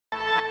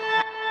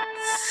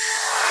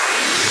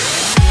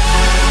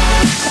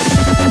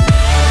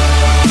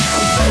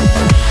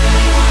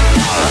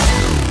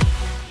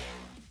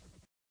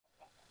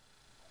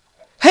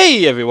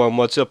Hey everyone,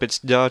 what's up? It's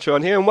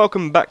Dartron here, and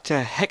welcome back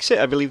to Hexxit.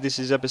 I believe this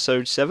is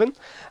episode 7.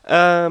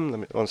 Let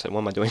me one second. What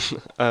am I doing?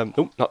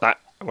 Oh, not that.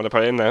 I want to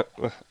put it in there.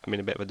 I'm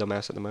in a bit of a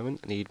dumbass at the moment.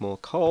 I need more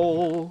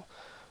coal.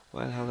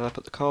 Where the hell did I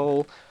put the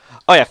coal?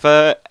 Oh yeah,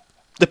 for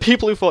the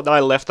people who thought that I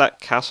left that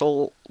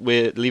castle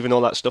with leaving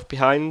all that stuff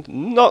behind,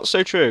 not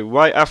so true.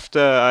 Right after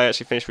I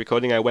actually finished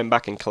recording, I went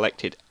back and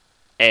collected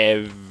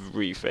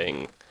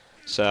everything.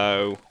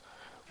 So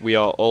we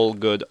are all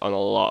good on a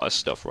lot of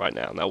stuff right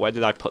now. Now, where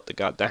did I put the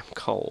goddamn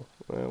coal?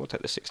 We'll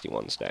take the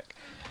 61 stack.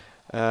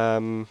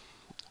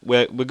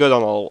 We're good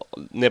on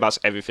near about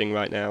everything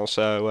right now.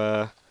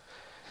 So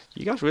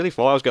you guys really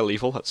thought I was gonna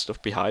leave all that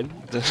stuff behind?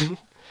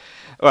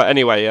 Well,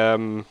 anyway,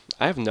 I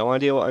have no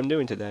idea what I'm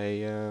doing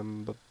today. I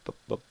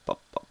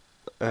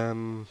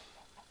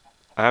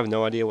have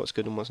no idea what's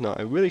good and what's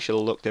not. I really should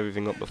have looked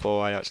everything up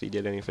before I actually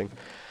did anything.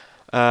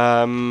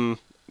 By the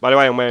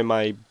way, I'm wearing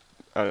my...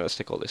 let's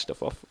take all this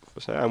stuff off for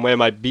a second. I'm wearing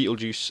my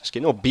Beetlejuice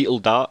skin, or Beetle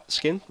Dart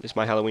skin. It's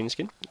my Halloween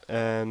skin.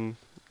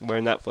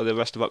 Wearing that for the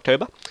rest of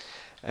October.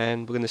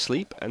 And we're going to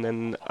sleep. And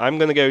then I'm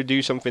going to go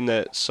do something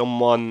that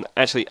someone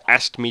actually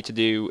asked me to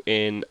do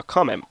in a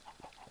comment.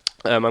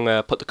 I'm going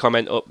to put the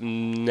comment up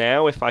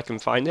now if I can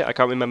find it. I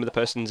can't remember the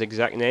person's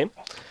exact name.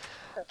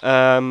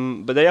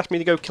 But they asked me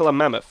to go kill a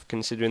mammoth,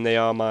 considering they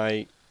are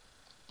my...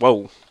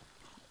 Whoa.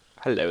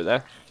 Hello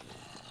there.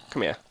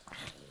 Come here.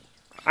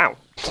 Ow.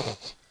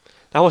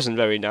 That wasn't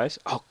very nice.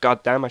 Oh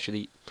god damn! I should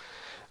eat.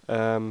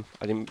 I'm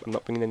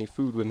not bringing any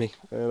food with me.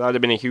 That would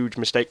have been a huge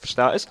mistake for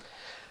starters.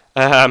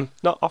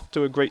 Not off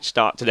to a great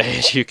start today,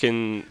 as you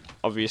can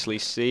obviously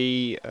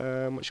see.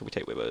 What should we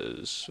take with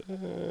us?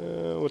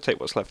 We'll take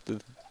what's left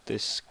of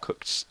this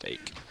cooked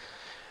steak.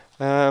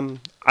 I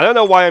don't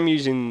know why I'm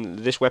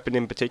using this weapon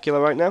in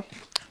particular right now.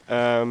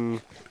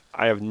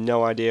 I have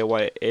no idea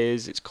what it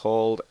is. It's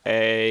called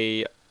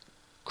a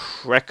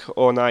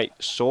Ornite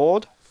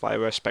sword. Fire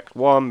Respect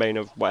 1, main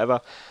of whatever.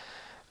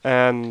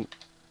 And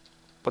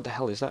what the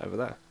hell is that over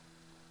there?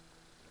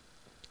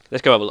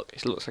 Let's go have a look.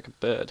 It looks like a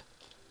bird.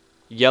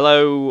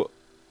 Yellow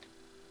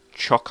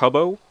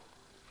Chocobo.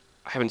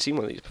 I haven't seen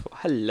one of these before.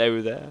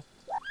 Hello there.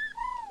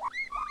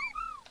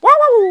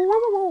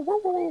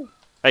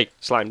 Hey,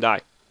 slime,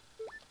 die.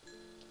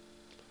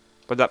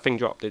 What did that thing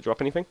drop? Did it drop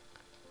anything?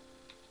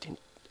 I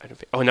don't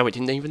think. Oh no, it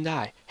didn't even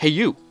die. Hey,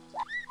 you!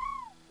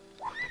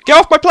 Get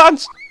off my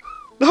plants!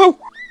 No!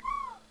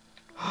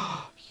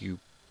 You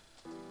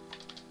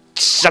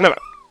son of a...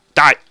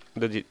 Die!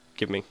 What did it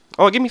give me?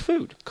 Oh, it gave me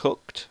food.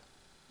 Cooked.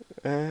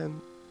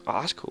 Oh,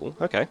 that's cool.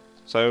 Okay.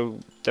 So,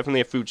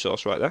 definitely a food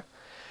source right there.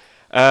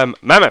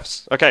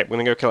 Mammoths! Okay, we're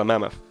gonna go kill a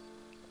mammoth.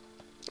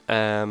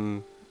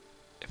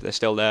 If they're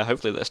still there,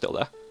 hopefully they're still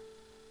there.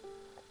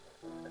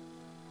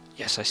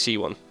 Yes, I see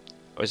one.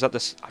 Or is that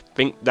the... I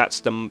think that's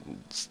the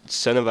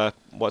son of a...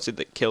 What's it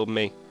that killed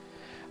me?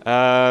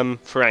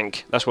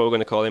 Frank. That's what we're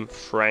gonna call him.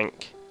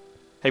 Frank.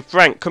 Hey,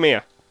 Frank, come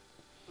here.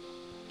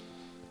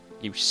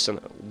 You son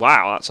of...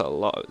 Wow, that's a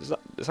lot. Is that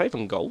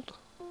even gold?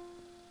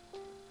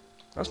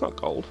 That's not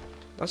gold.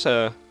 That's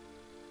a...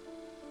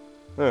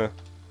 I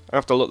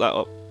have to look that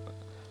up.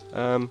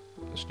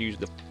 Let's use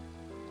the...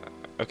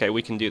 Okay,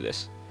 we can do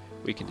this.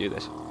 We can do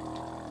this.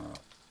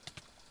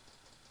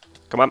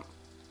 Come on.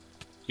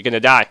 You're gonna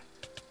die.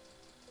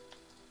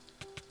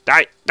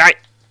 Die! Die!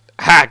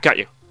 Ha! Got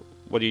you.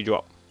 What do you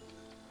drop?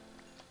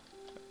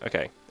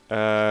 Okay.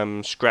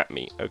 Scrap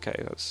meat. Okay,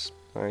 that's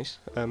nice.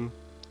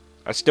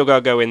 I still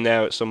gotta go in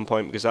there at some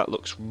point because that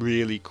looks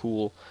really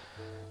cool.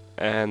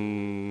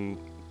 And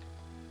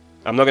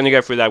I'm not gonna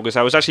go through that because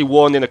I was actually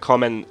warned in a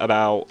comment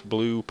about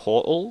blue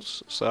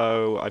portals,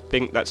 so I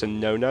think that's a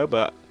no-no.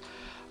 But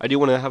I do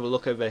want to have a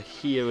look over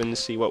here and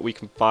see what we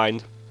can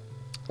find.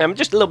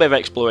 Just a little bit of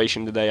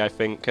exploration today, I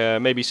think.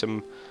 Maybe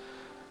some.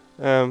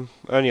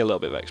 Only a little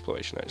bit of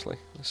exploration actually.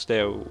 Stay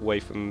away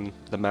from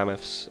the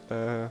mammoths.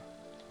 What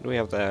do we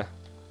have there?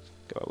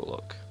 Go have a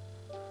look.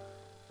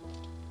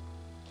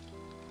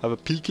 Have a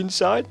peek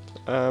inside.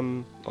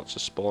 Lots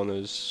of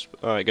spawners.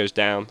 Oh, it goes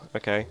down.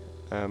 Okay.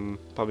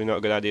 Probably not a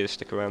good idea to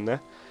stick around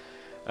there.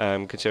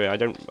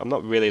 Considering I'm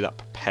not really that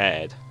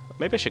prepared.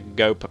 Maybe I should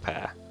go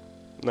prepare.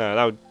 No,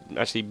 that would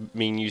actually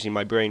mean using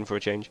my brain for a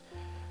change.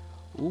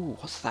 Ooh,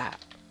 what's that?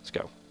 Let's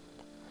go.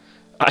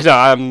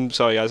 I'm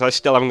sorry guys, I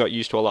still haven't got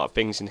used to a lot of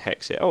things in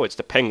Hexxit. Oh, it's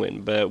the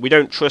penguin, but we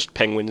don't trust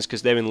penguins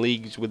because they're in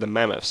leagues with the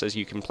mammoths, as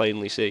you can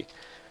plainly see.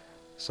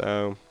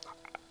 So,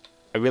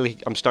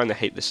 I'm starting to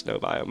hate this snow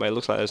biome. It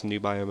looks like there's a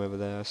new biome over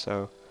there,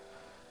 so...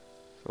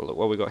 Look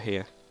what we got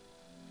here.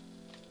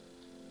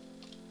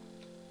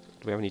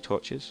 Do we have any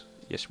torches?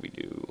 Yes, we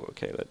do.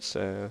 Okay, let's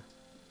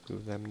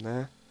move them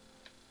there.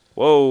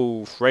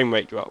 Whoa, frame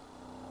rate drop.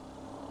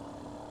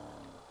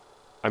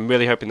 I'm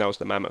really hoping that was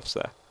the mammoths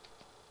there.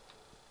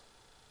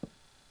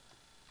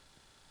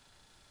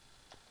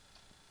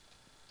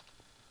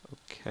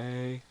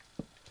 Okay.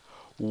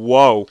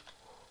 Whoa.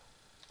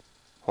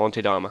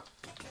 Haunted armor.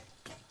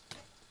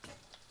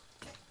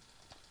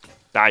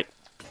 Die.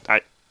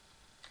 Die.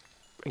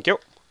 Thank you.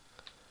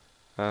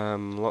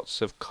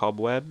 Lots of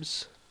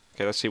cobwebs.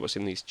 Okay, let's see what's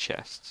in these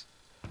chests.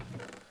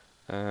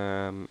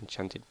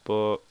 Enchanted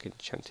book,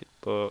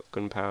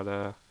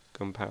 gunpowder,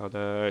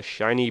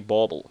 shiny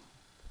bauble,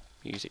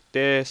 music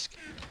disc.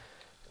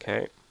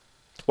 Okay.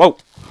 Whoa!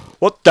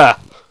 What the?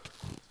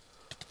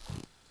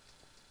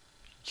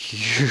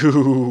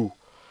 You!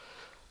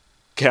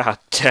 God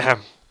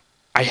damn!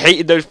 I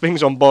hated those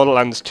things on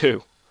Borderlands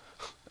 2.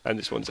 And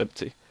this one's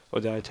empty. Or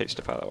did I take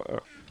stuff out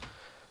of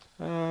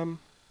that?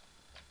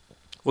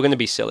 We're gonna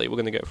be silly. We're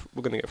gonna go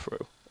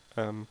through.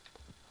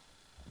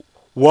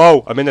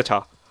 Whoa! A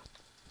Minotaur.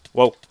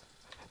 Whoa!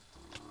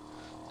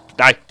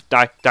 Die!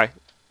 Die! Die!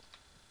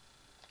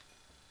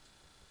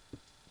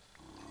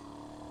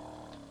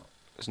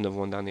 There's another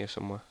one down here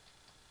somewhere.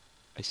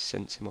 I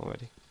sense him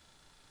already.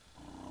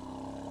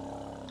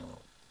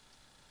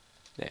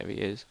 There he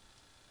is.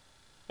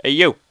 Hey,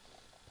 you!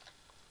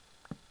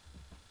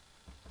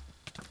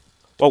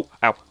 Whoa!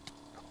 Ow!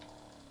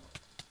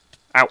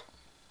 Ow!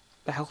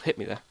 The hell hit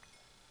me there?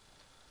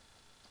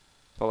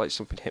 Felt like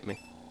something hit me.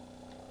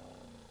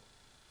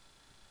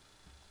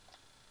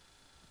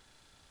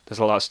 There's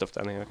a lot of stuff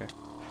down here, okay.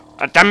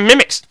 Ah, damn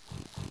mimics!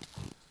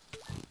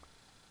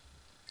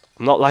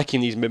 I'm not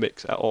liking these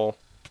mimics at all.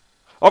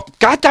 Oh,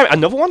 god damn it,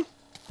 another one?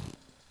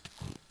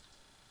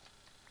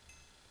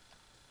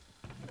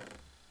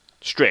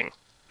 String.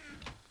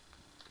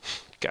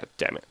 God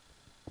damn it.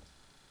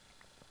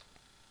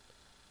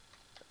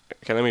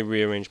 Okay, let me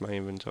rearrange my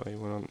inventory.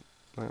 We're on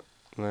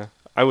there.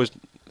 I was...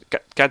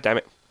 God damn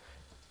it.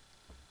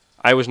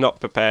 I was not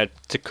prepared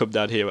to come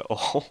down here at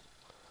all.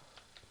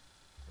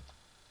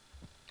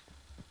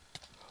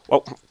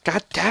 Oh,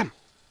 god damn.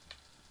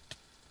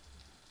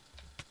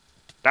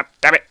 Damn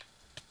it.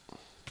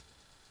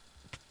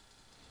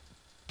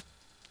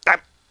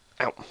 Damn.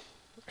 Ow.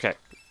 Okay.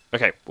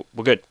 Okay,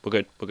 we're good. We're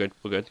good. We're good.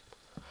 We're good.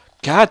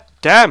 God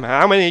damn,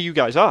 how many of you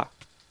guys are?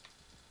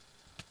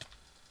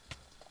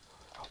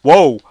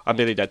 Whoa, I'm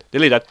nearly dead.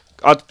 Nearly dead.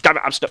 Oh, damn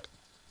it, I'm stuck.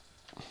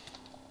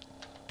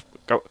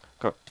 Go,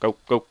 go, go,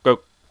 go,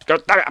 go. Go,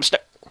 damn it, I'm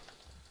stuck.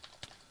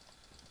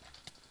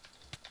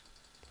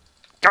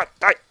 God,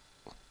 die.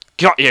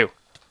 Got you.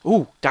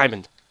 Ooh,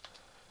 diamond.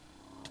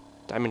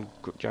 Diamond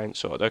giant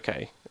sword.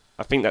 Okay.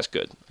 I think that's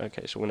good.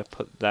 Okay, so we're going to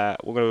put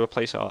that. We're going to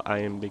replace our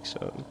iron big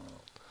sword.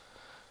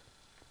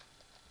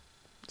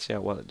 See how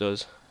well it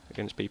does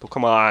against people.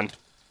 Come on.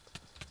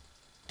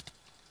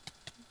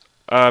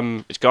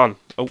 It's gone.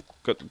 Oh,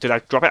 good. Did I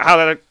drop it? How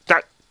did I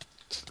die?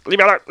 Leave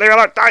me alone. Leave me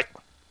alone. Die.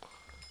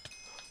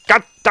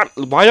 God damn.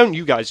 Why don't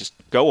you guys just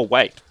go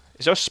away?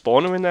 Is there a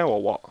spawner in there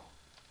or what?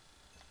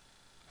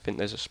 I think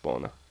there's a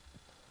spawner.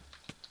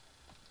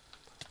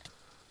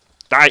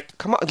 Die.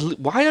 Come on.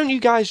 Why don't you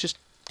guys just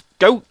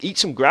go eat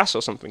some grass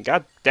or something?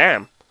 God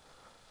damn.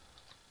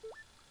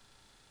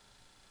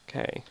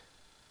 Okay.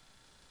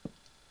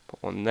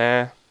 Put one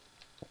there.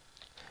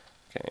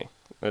 Okay.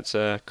 Let's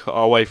cut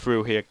our way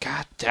through here.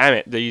 God damn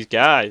it, these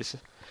guys.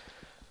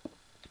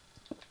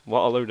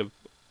 What a load of...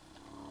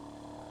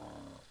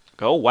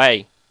 Go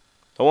away.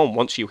 No one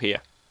wants you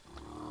here.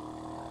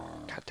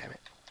 God damn it.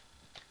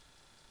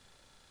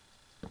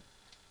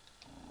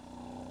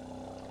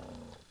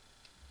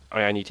 Oh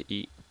yeah, I need to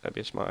eat. That'd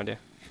be a smart idea.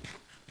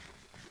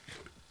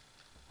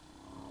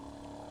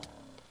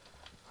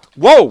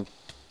 Whoa!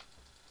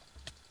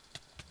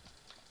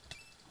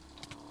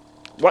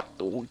 What?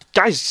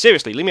 Guys,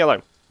 seriously, leave me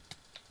alone.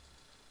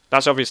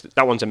 That's obvious.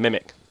 That one's a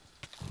mimic.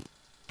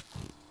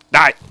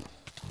 Die!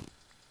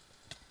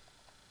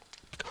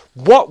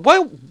 What?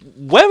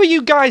 Where are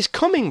you guys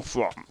coming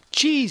from?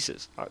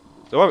 Jesus.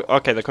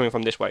 Okay, they're coming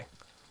from this way.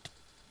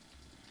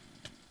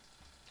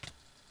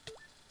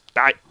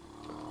 Die!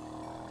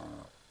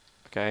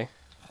 Okay.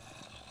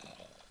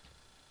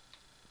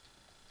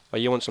 Oh,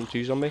 you want some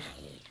too, zombie?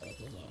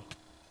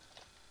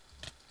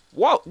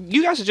 What?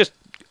 You guys are just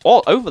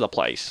all over the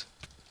place.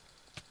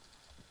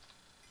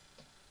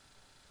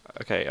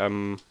 Okay,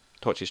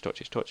 torches,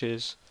 torches,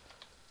 torches.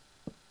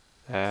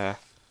 There.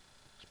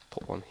 Let's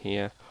put one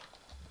here.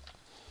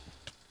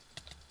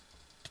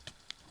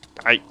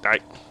 Die, die.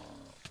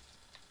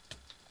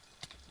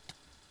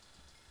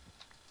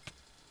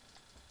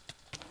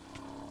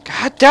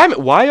 God damn it,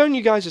 why don't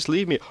you guys just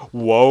leave me?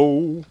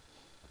 Whoa.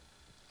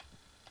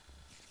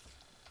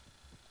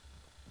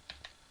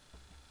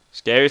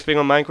 Scariest thing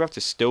on Minecraft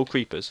is still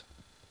creepers.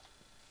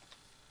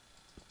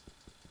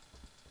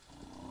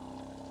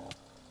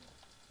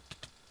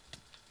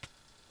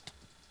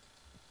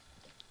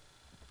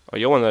 Oh,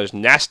 you're one of those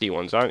nasty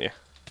ones, aren't you?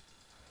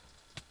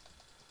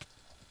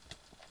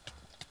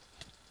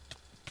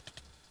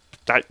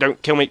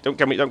 Don't kill me, don't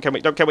kill me, don't kill me,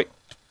 don't kill me.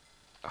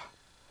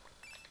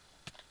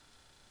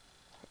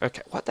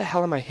 Okay, what the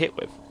hell am I hit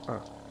with?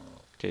 Oh,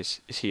 okay,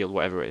 it's healed,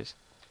 whatever it is.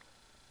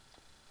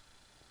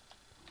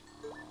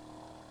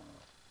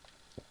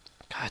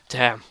 God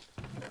damn.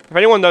 If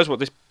anyone knows what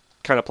this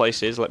kind of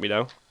place is, let me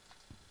know.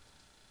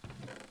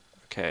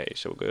 Okay,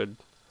 so good.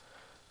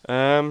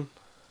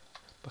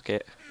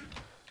 Bucket.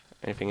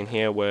 Anything in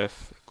here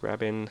worth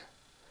grabbing?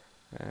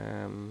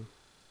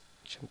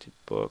 Enchanted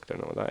book, don't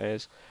know what that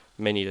is.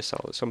 May need to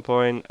sell at some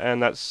point,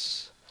 and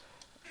that's...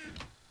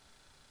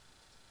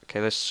 Okay,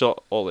 let's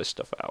sort all this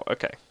stuff out.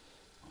 Okay.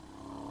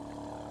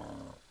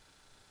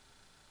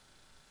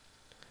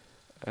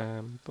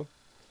 I'm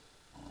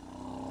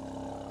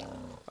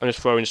just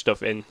throwing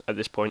stuff in at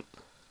this point.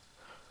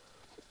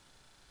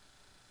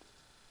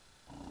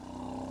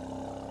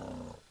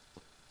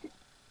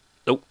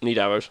 Nope, need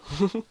arrows.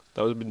 That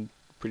would have been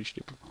pretty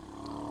stupid.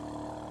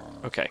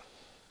 Okay.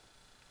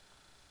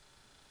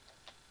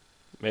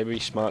 Maybe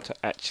smart to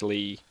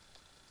actually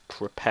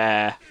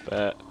prepare,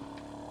 but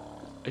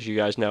as you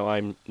guys know,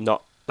 I'm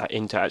not that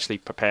into actually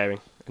preparing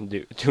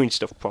and doing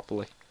stuff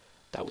properly.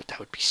 That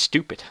would be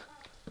stupid.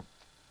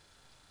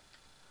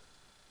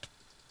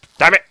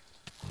 Damn it!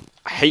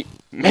 I hate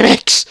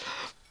mimics!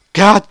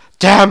 God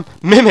damn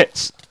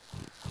mimics!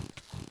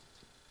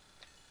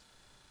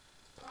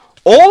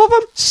 All of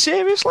them?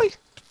 Seriously?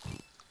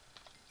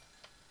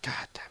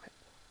 God damn it.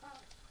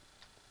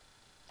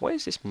 What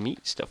is this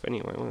meat stuff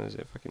anyway? What is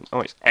it? Fucking. Oh,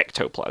 it's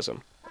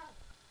ectoplasm.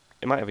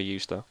 It might have a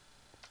use though.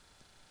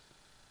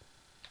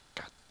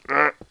 God.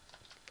 There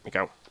we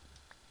go.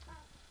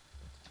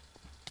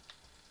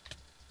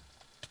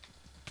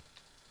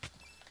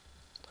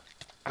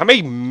 How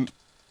many.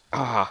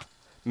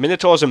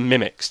 Minotaurs and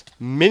mimics.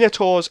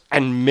 Minotaurs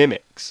and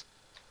mimics.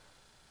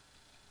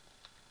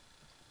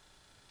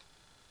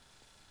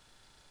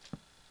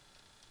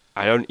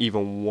 I don't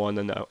even want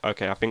to know.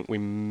 Okay, I think we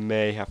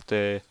may have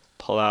to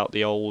pull out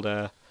the old.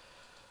 I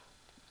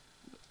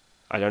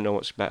don't know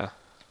what's better.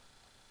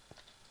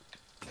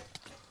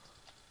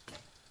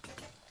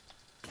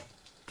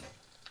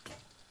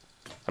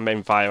 I'm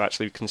aiming fire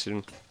actually,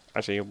 considering.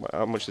 Actually,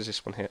 how much does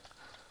this one hit?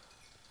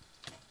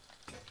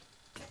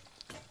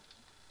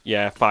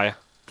 Yeah, fire.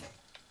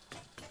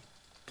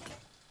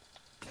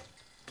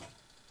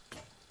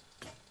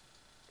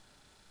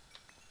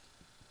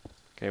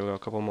 Okay, we've got a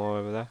couple more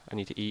over there. I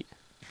need to eat.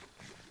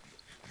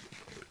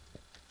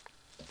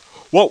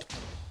 Whoa!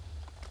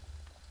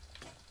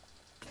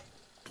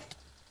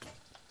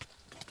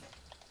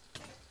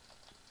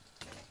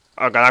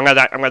 Oh god, I'm gonna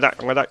die, I'm gonna die,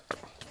 I'm gonna die.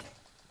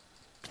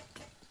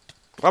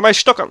 Why am I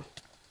stuck on?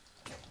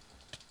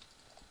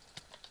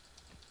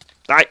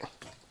 Die!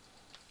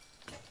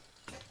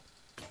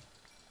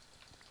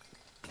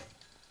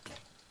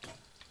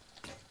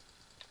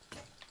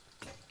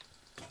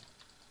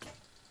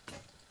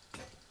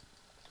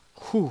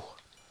 Whew.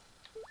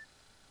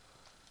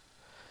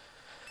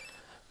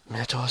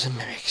 Minotaurs and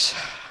mimics.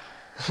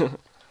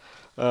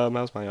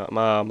 How's my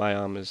arm? My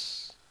arm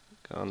is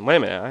gone. Wait a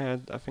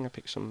minute, I think I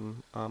picked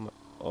some armor.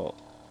 Oh,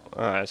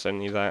 alright, so I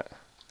need that.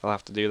 I'll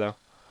have to do though.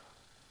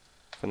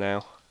 For now.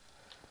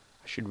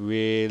 I should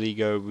really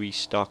go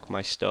restock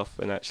my stuff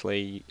and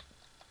actually.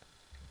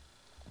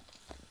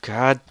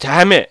 God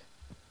damn it!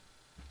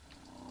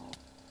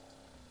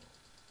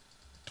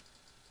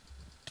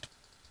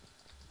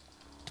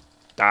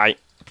 Die.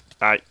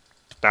 Die.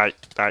 Die.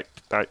 Die.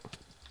 Die.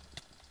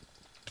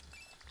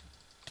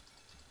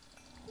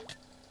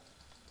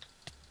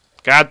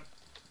 God.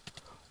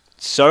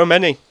 So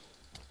many.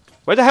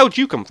 Where the hell did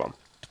you come from?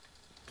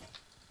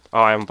 Oh,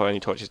 I haven't put any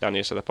torches down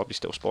here, so they're probably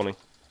still spawning.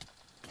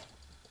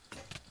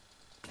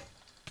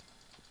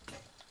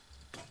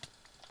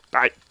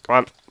 Die. Come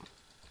on.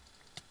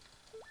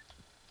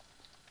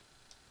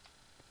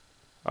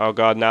 Oh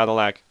god, now the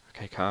lag.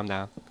 Okay, calm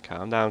down.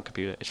 Calm down,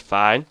 computer. It's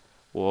fine.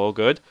 We're all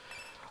good.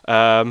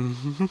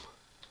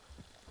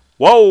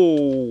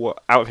 Whoa!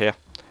 Out of here.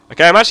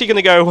 Okay, I'm actually going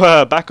to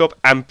go back up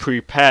and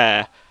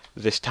prepare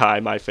this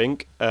time, I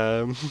think.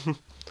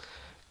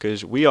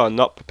 Because we are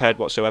not prepared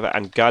whatsoever,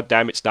 and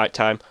goddamn, it's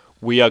nighttime.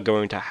 We are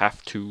going to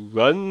have to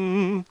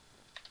run.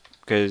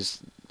 Because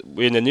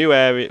we're in a new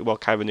area, well,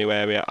 kind of a new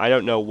area. I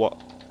don't know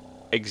what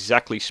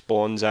exactly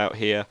spawns out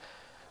here.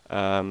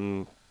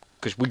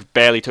 Because we've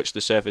barely touched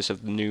the surface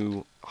of the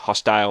new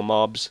hostile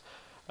mobs.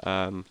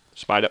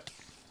 Spider.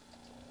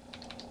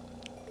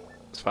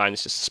 It's fine,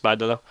 it's just a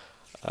spider though.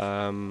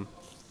 Run,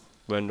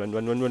 run, run,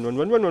 run, run, run, run,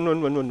 run, run, run,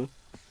 run, run, run.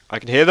 I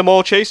can hear them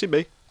all chasing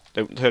me.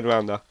 Don't turn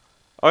around there.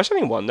 Oh, it's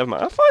only one, never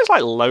mind. I thought it was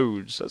like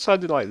loads. That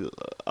sounded like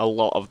a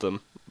lot of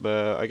them.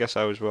 But I guess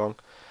I was wrong.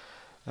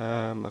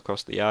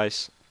 Across the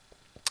ice.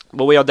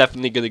 But we are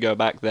definitely going to go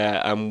back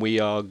there and we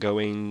are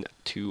going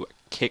to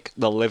kick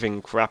the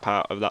living crap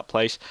out of that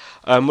place.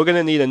 We're going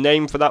to need a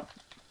name for that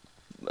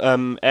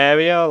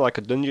area, like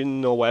a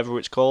dungeon or whatever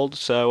it's called.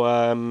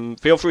 So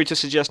feel free to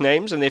suggest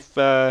names, and if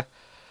I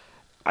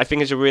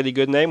think it's a really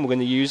good name, we're going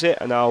to use it,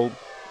 and I'll...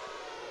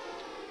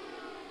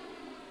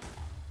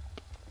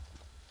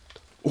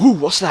 Ooh,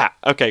 what's that?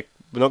 Okay,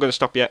 we're not going to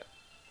stop yet.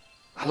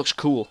 That looks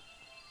cool.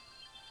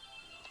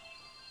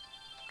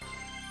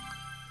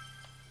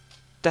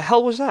 The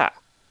hell was that?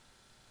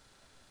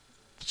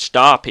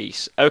 Star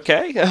piece.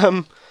 Okay,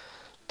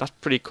 that's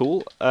pretty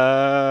cool.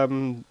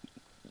 Well,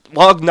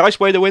 nice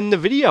way to win the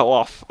video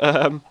off.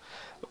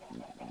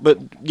 But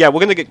yeah,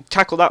 we're going to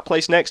tackle that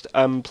place next.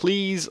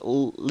 Please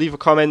leave a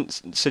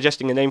comment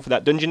suggesting a name for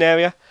that dungeon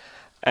area.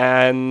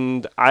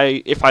 And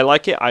if I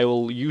like it, I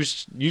will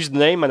use the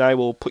name, and I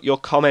will put your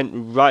comment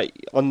right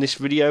on this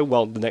video,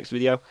 well, the next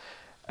video.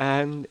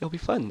 and it'll be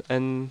fun,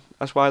 and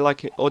that's why I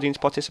like audience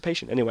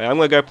participation. Anyway, I'm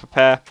gonna go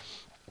prepare.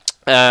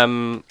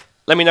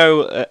 Let me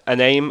know a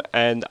name,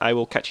 and I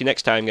will catch you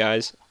next time,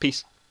 guys.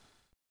 Peace.